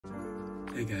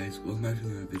Hey guys, welcome back to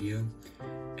another video,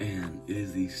 and it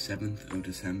is the 7th of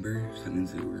December, so that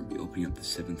means that we're going to be opening up the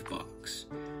 7th box.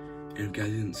 And if you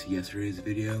guys didn't see yesterday's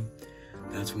video,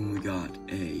 that's when we got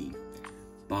a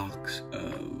box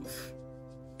of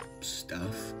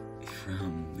stuff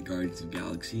from the Guardians of the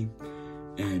Galaxy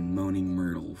and Moaning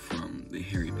Myrtle from the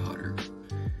Harry Potter.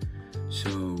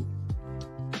 So,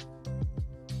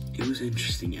 it was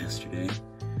interesting yesterday.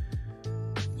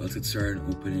 Let's get started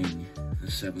opening the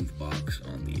 7th box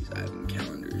on these advent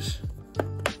calendars.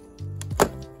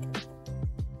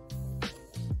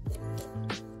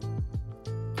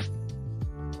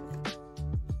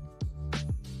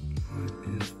 What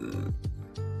is the...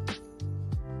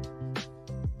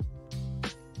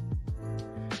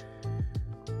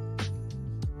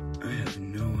 I have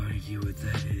no idea what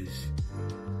that is.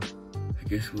 I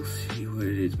guess we'll see what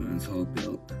it is when it's all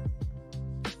built.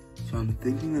 So I'm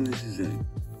thinking that this is a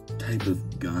type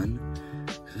of gun.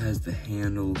 It has the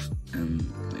handles and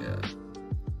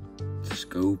the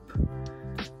scope,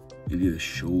 maybe the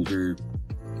shoulder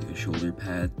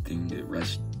pad thing to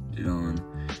rest it on,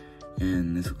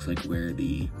 and this looks like where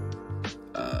the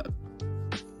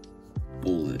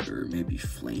bullet or maybe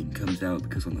flame comes out,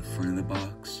 because on the front of the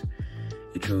box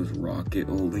it shows Rocket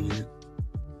holding it,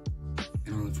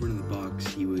 and on the front of the box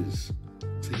he was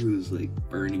like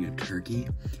burning a turkey.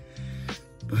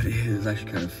 But it was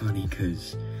actually kind of funny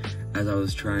because as I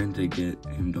was trying to get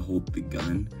him to hold the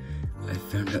gun, I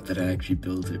found out that I actually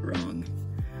built it wrong.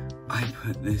 I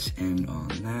put this end on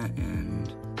that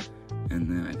end, and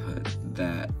then I put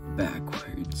that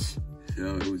backwards.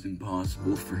 So it was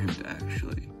impossible for him to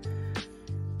actually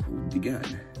hold the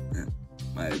gun. That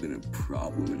might have been a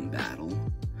problem in battle.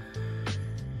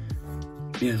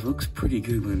 Yeah, it looks pretty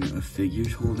good when a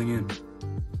figure's holding it.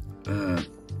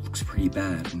 Looks pretty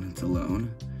bad when it's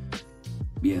alone.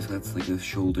 Yeah, so that's like a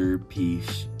shoulder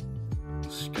piece,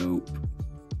 scope,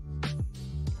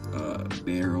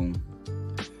 barrel,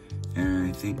 and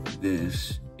I think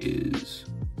this is,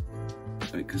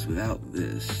 because without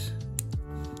this,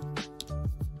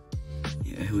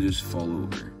 yeah, he'll just fall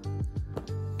over.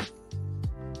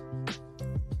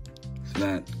 So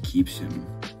that keeps him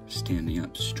standing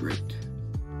up straight.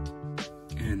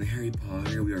 And in the Harry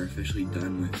Potter, we are officially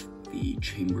done with the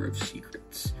Chamber of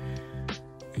Secrets.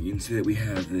 And you can see that we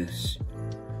have this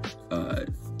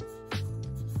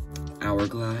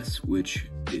hourglass, which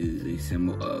is a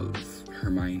symbol of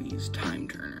Hermione's time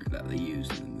turner that they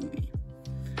used in the movie.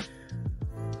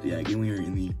 So yeah, again, we are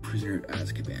in the Prisoner of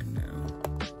Azkaban now.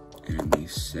 And the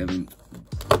 7th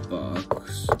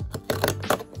box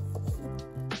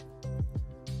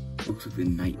looks like the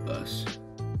Night Bus.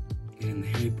 In the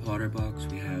Harry Potter box,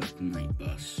 we have the Night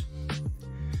Bus.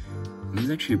 And this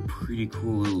is actually a pretty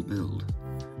cool little build,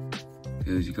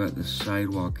 because you got the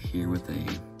sidewalk here with a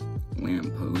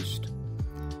lamppost,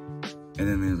 and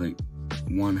then there's like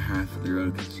one half of the road,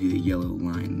 you can see the yellow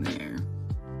line there,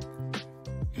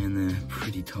 and then a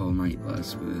pretty tall night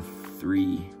bus with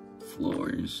 3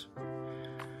 floors.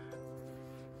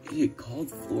 Is it called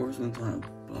floors when it's on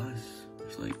a bus?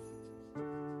 It's like,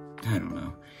 I don't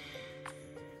know.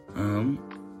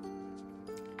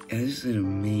 Yeah, this is an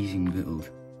amazing build.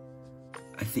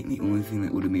 I think the only thing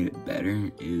that would have made it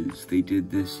better is they did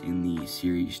this in the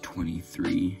Series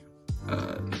 23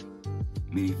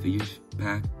 minifigures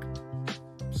pack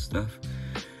stuff,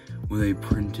 where they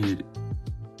printed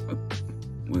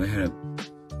they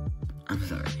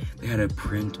had a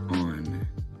print on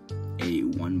a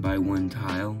 1x1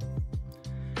 tile.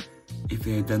 If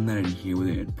they had done that in here where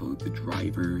they had put the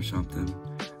driver or something,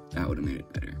 that would have made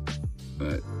it better.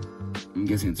 But I'm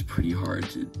guessing it's pretty hard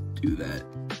to do that.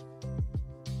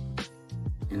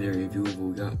 In the area view of what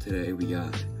we got today, we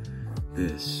got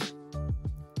this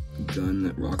gun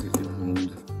that Rocket can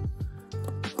hold.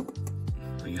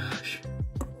 Oh my gosh.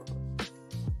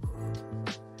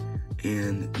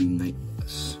 And the Night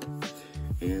Bus.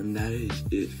 And that is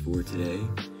it for today.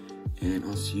 And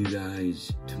I'll see you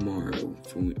guys tomorrow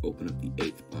when we open up the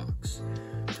 8th box.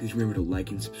 Please remember to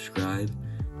like and subscribe.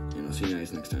 And I'll see you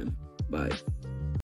guys next time. Bye.